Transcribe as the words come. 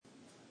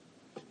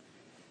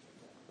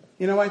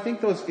I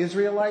think those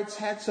Israelites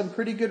had some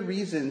pretty good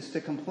reasons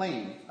to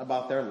complain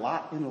about their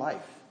lot in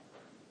life.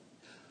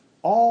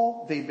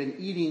 All they'd been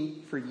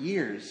eating for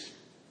years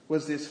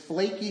was this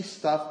flaky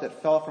stuff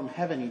that fell from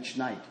heaven each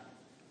night,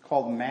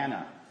 called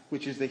manna,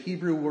 which is the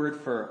Hebrew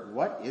word for,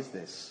 what is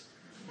this?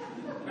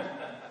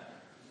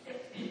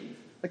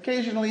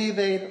 Occasionally,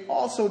 they'd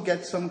also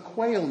get some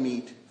quail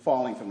meat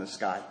falling from the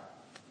sky.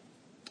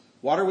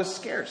 Water was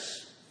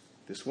scarce.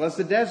 This was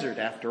the desert,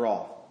 after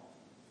all.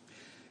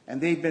 And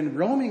they'd been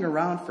roaming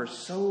around for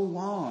so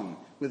long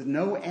with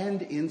no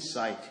end in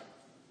sight.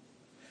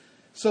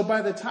 So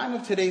by the time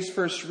of today's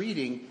first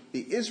reading,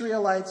 the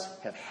Israelites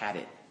have had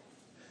it.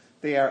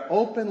 They are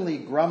openly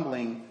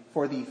grumbling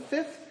for the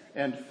fifth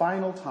and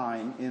final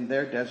time in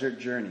their desert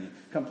journey,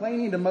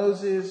 complaining to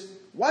Moses,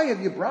 "Why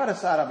have you brought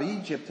us out of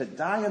Egypt to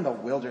die in the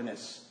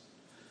wilderness?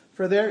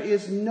 For there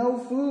is no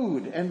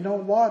food and no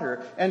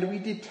water, and we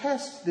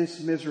detest this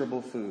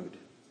miserable food."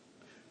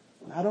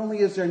 Not only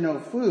is there no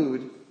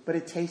food, but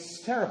it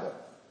tastes terrible.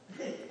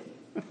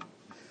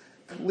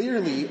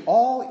 Clearly,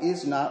 all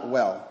is not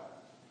well.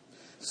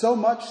 So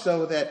much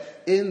so that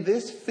in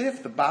this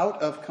fifth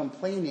bout of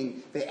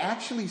complaining, they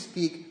actually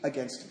speak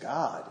against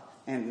God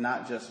and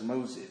not just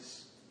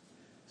Moses.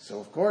 So,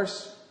 of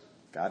course,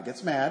 God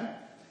gets mad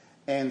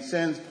and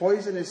sends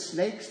poisonous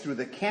snakes through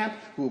the camp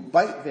who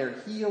bite their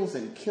heels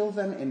and kill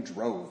them in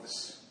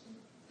droves.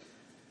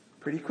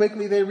 Pretty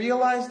quickly, they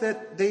realize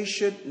that they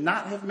should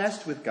not have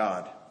messed with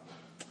God.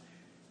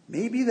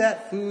 Maybe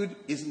that food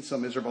isn't so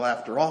miserable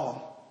after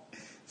all.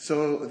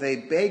 So they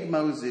beg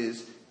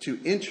Moses to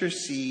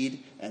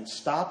intercede and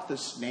stop the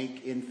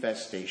snake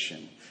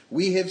infestation.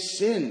 "We have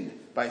sinned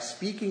by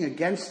speaking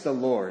against the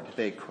Lord,"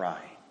 they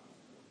cry.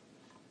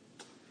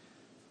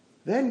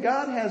 Then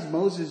God has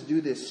Moses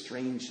do this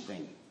strange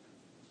thing.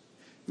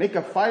 "Make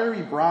a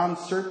fiery bronze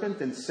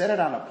serpent and set it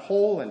on a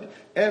pole, and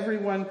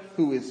everyone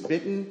who is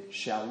bitten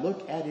shall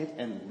look at it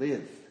and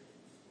live."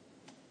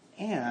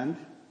 And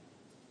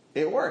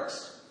it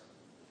works.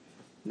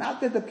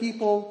 Not that the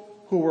people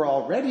who were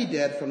already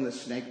dead from the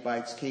snake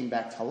bites came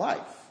back to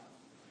life.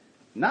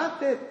 Not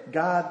that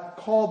God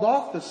called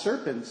off the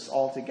serpents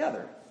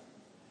altogether.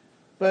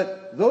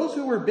 But those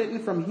who were bitten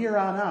from here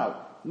on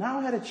out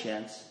now had a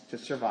chance to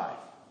survive.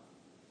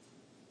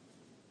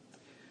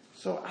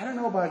 So I don't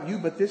know about you,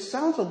 but this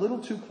sounds a little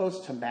too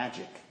close to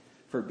magic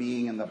for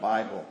being in the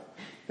Bible.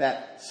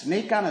 That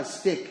snake on a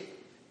stick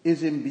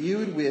is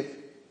imbued with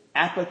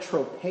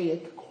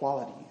apotropaic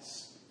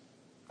qualities,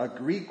 a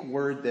Greek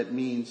word that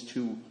means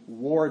to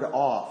ward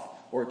off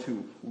or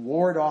to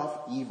ward off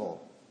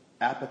evil.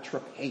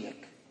 Apotropaic.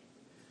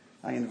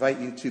 I invite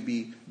you to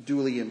be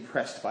duly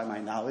impressed by my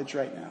knowledge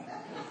right now.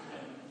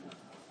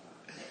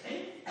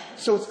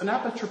 So it's an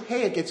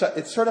apotropaic.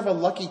 It's sort of a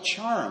lucky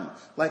charm,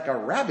 like a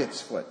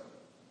rabbit's foot.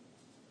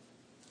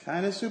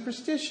 Kind of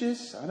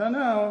superstitious, I don't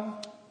know.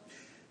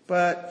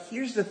 But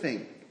here's the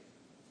thing.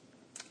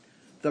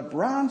 The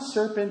bronze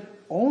serpent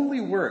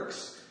only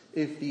works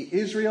if the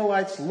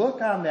Israelites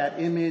look on that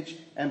image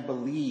and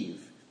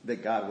believe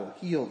that God will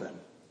heal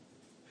them.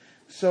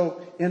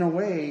 So, in a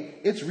way,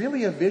 it's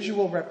really a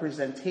visual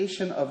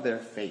representation of their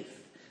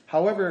faith,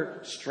 however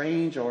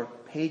strange or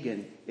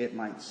pagan it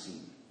might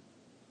seem.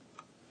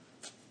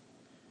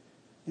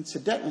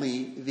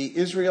 Incidentally, the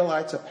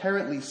Israelites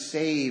apparently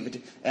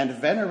saved and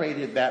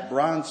venerated that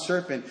bronze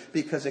serpent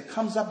because it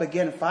comes up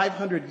again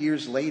 500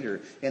 years later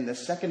in the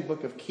second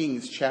book of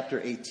Kings, chapter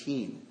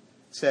 18.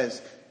 It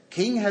says,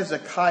 "King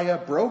Hezekiah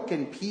broke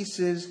in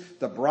pieces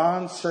the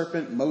bronze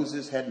serpent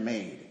Moses had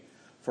made.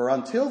 For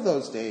until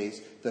those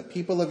days, the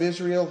people of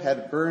Israel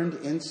had burned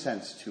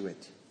incense to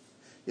it.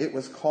 It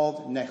was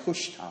called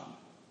Nehushtan."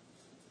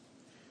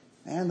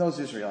 And those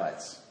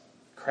Israelites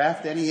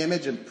craft any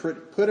image and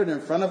put it in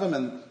front of them,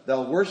 and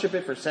they'll worship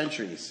it for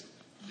centuries.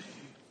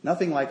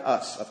 Nothing like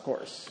us, of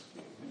course.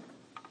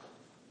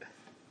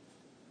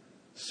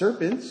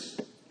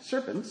 Serpents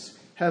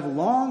have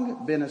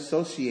long been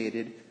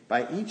associated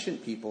by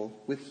ancient people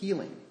with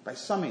healing, by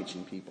some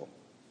ancient people.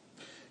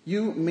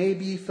 You may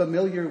be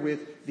familiar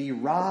with the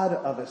rod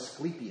of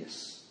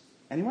Asclepius.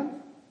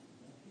 Anyone?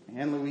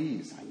 Anne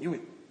Louise, I knew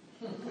it.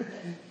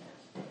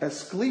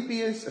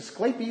 Asclepius,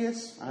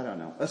 I don't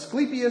know.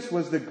 Asclepius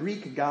was the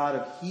Greek god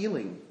of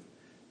healing.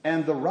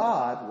 And the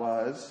rod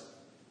was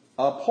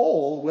a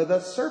pole with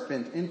a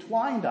serpent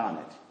entwined on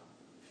it.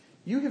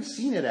 You have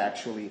seen it,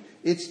 actually.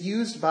 It's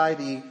used by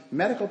the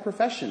medical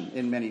profession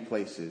in many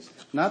places,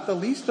 not the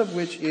least of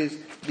which is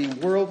the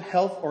World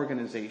Health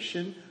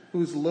Organization,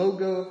 whose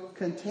logo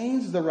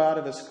contains the rod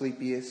of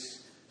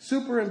Asclepius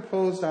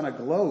superimposed on a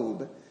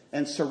globe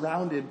and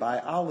surrounded by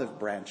olive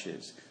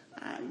branches.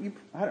 I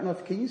don't know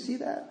can you see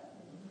that?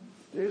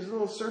 There's a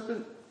little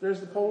serpent, there's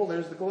the pole,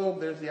 there's the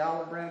globe, there's the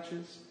olive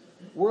branches.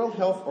 World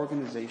Health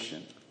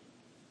Organization.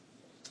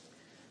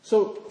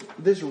 So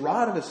this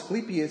rod of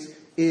Asclepius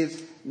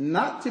is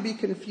not to be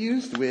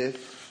confused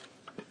with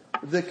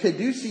the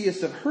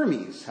caduceus of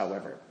Hermes,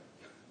 however,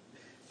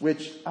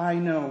 which I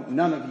know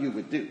none of you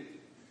would do.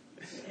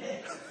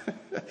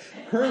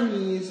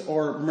 Hermes,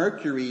 or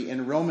Mercury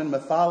in Roman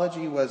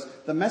mythology, was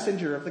the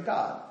messenger of the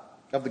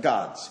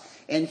gods.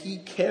 And he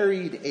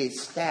carried a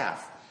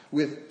staff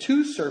with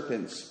two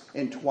serpents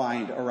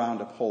entwined around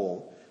a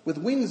pole with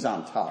wings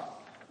on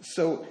top.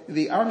 So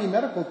the Army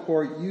Medical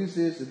Corps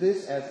uses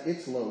this as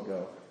its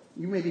logo.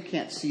 You maybe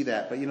can't see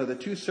that, but the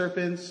two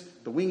serpents,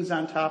 the wings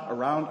on top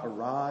around a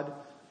rod,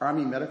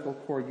 Army Medical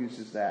Corps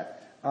uses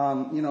that.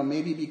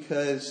 Maybe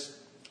because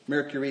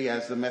Mercury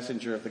as the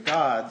messenger of the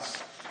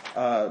gods,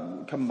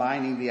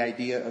 combining the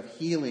idea of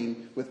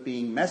healing with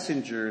being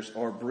messengers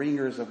or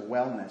bringers of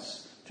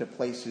wellness to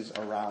places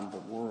around the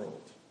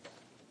world.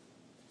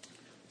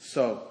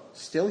 So,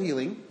 still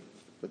healing,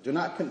 but do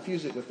not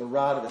confuse it with the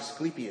rod of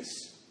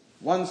Asclepius.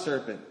 One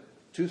serpent,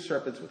 two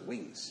serpents with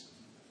wings.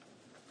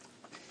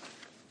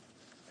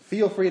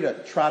 Feel free to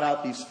trot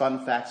out these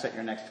fun facts at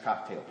your next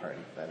cocktail party,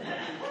 by the way.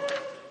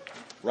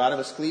 Rod of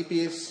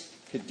Asclepius,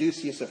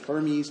 caduceus of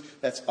Hermes,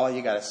 that's all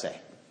you got to say.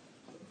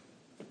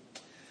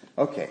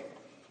 Okay,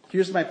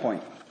 here's my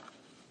point.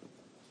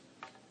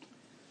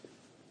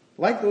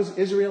 Like those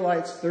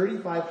Israelites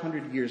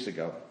 3,500 years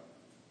ago,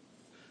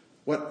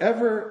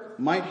 whatever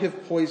might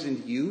have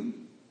poisoned you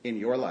in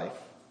your life,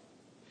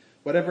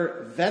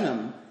 whatever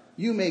venom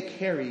you may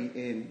carry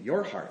in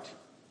your heart,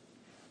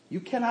 you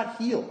cannot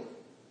heal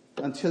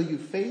until you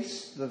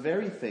face the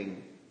very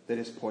thing that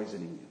is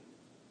poisoning you.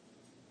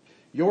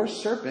 Your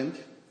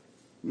serpent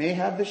may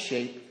have the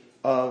shape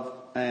of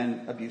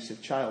an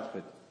abusive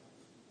childhood,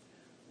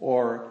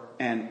 or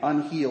an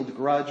unhealed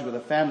grudge with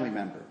a family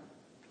member,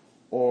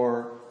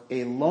 or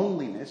a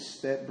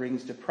loneliness that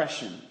brings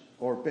depression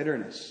or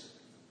bitterness,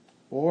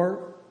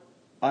 or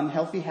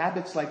unhealthy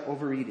habits like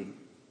overeating.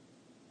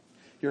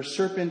 Your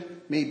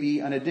serpent may be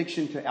an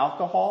addiction to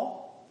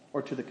alcohol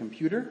or to the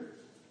computer.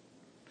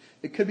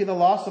 It could be the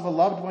loss of a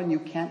loved one you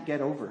can't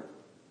get over.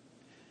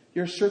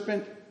 Your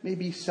serpent may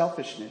be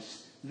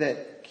selfishness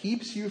that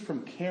keeps you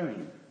from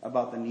caring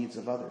about the needs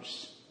of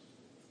others.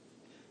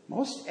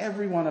 Most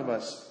every one of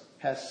us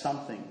has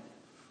something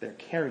they're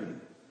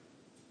carrying.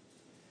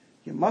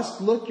 You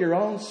must look your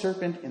own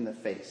serpent in the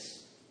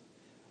face.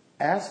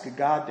 Ask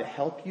God to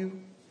help you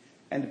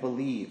and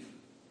believe.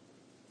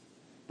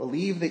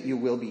 Believe that you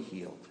will be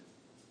healed.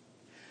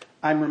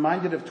 I'm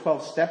reminded of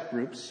 12-step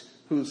groups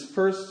whose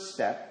first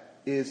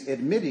step is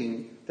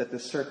admitting that the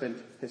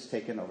serpent has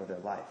taken over their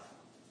life.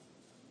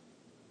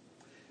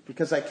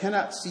 Because I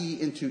cannot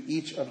see into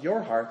each of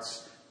your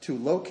hearts to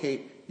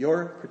locate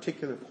your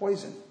particular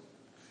poison,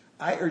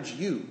 I urge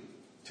you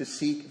to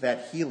seek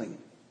that healing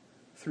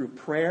through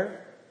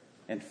prayer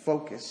and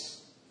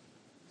focus,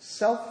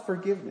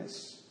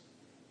 self-forgiveness,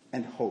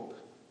 and hope.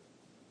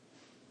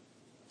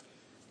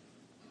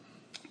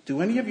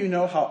 Do any of you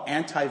know how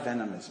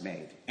anti-venom is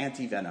made?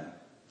 Anti-venom.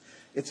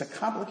 It's a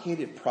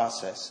complicated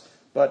process,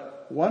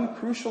 but one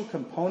crucial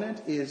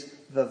component is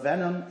the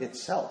venom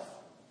itself.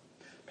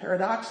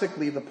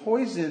 Paradoxically, the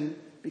poison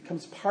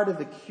becomes part of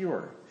the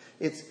cure.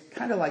 It's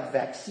kind of like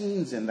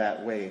vaccines in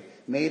that way,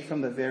 made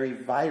from the very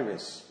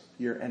virus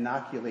you're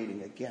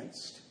inoculating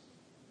against.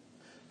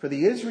 For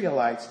the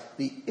Israelites,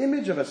 the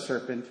image of a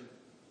serpent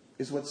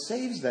is what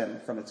saves them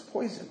from its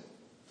poison.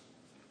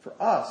 For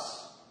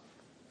us,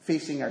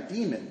 facing our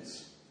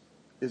demons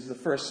is the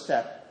first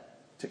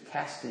step to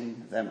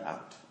casting them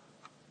out.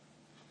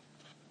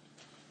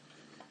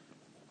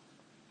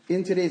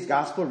 In today's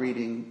gospel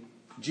reading,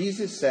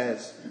 Jesus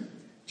says,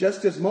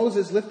 just as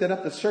Moses lifted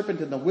up the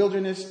serpent in the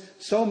wilderness,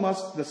 so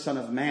must the Son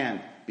of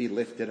Man be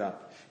lifted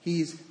up.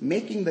 He's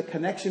making the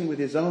connection with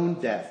his own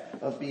death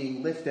of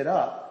being lifted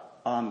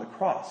up on the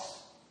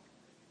cross.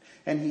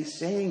 And he's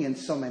saying in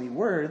so many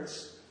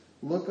words,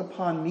 look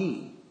upon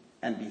me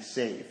and be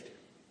saved.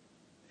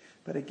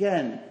 But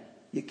again,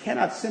 you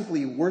cannot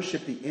simply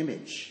worship the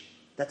image.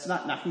 That's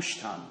not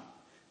Nahushtan.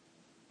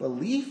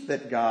 Belief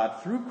that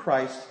God, through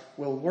Christ,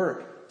 will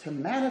work to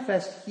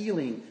manifest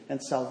healing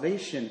and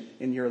salvation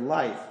in your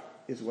life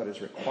is what is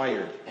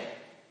required.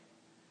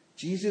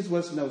 Jesus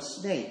was no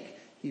snake.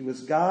 He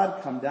was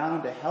God come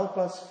down to help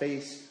us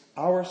face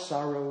our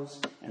sorrows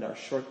and our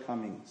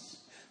shortcomings,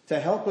 to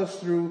help us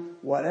through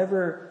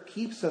whatever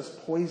keeps us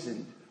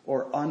poisoned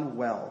or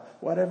unwell,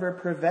 whatever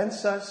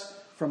prevents us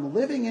from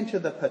living into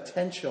the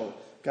potential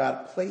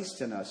God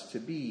placed in us to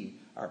be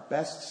our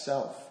best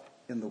self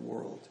in the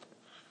world.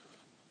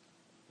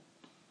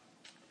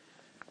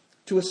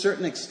 To a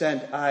certain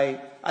extent, I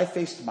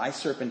faced my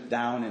serpent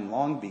down in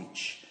Long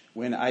Beach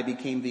when I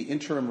became the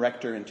interim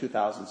rector in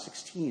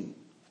 2016.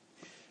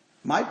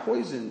 My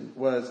poison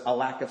was a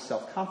lack of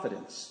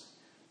self-confidence,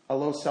 a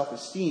low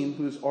self-esteem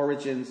whose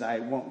origins I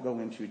won't go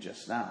into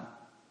just now.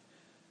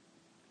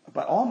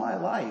 But all my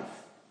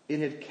life, it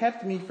had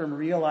kept me from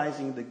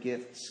realizing the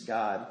gifts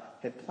God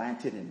had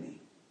planted in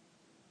me.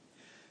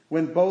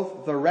 When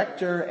both the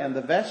rector and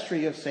the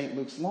vestry of St.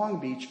 Luke's Long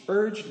Beach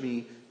urged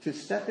me to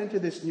step into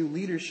this new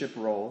leadership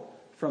role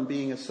from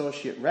being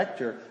associate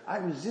rector, I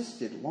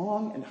resisted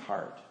long and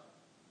hard.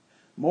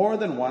 More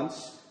than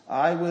once,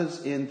 I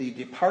was in the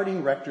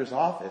departing rector's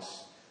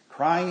office,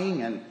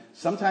 crying and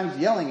sometimes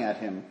yelling at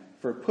him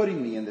for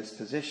putting me in this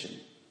position.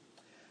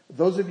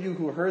 Those of you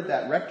who heard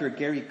that rector,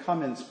 Gary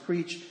Cummins,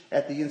 preach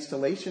at the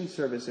installation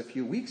service a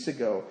few weeks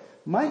ago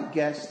might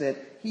guess that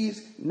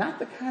he's not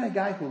the kind of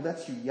guy who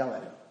lets you yell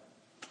at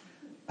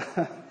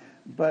him.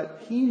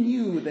 But he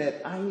knew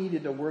that I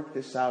needed to work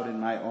this out in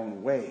my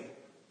own way.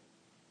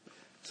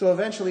 So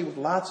eventually, with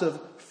lots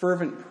of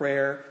fervent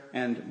prayer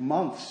and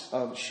months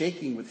of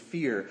shaking with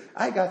fear,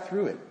 I got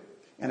through it.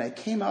 And I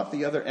came out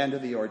the other end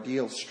of the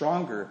ordeal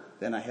stronger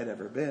than I had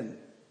ever been.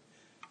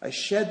 I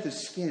shed the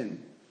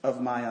skin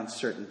of my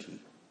uncertainty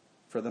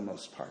for the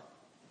most part.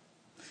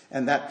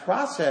 And that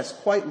process,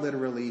 quite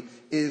literally,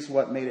 is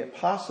what made it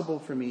possible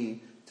for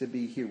me to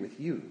be here with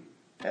you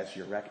as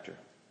your rector.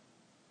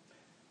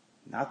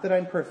 Not that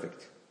I'm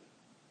perfect.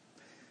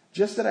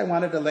 Just that I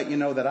wanted to let you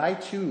know that I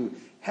too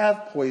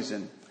have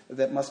poison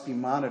that must be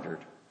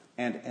monitored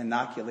and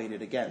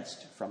inoculated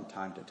against from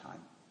time to time.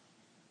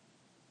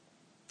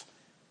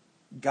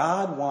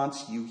 God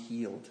wants you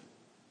healed,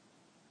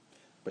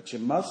 but you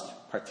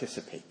must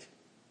participate.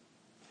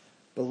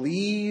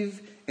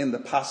 Believe in the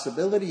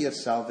possibility of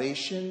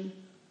salvation,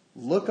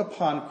 look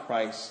upon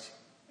Christ,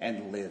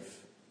 and live.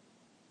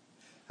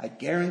 I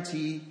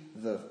guarantee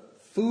the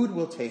food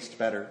will taste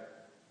better,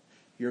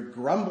 your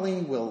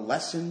grumbling will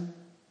lessen,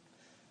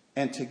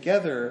 and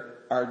together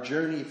our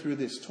journey through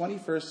this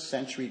 21st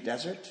century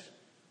desert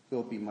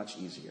will be much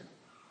easier.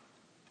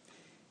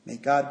 May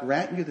God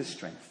grant you the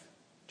strength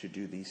to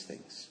do these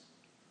things.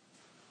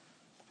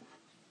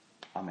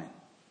 Amen.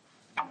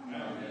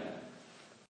 Amen.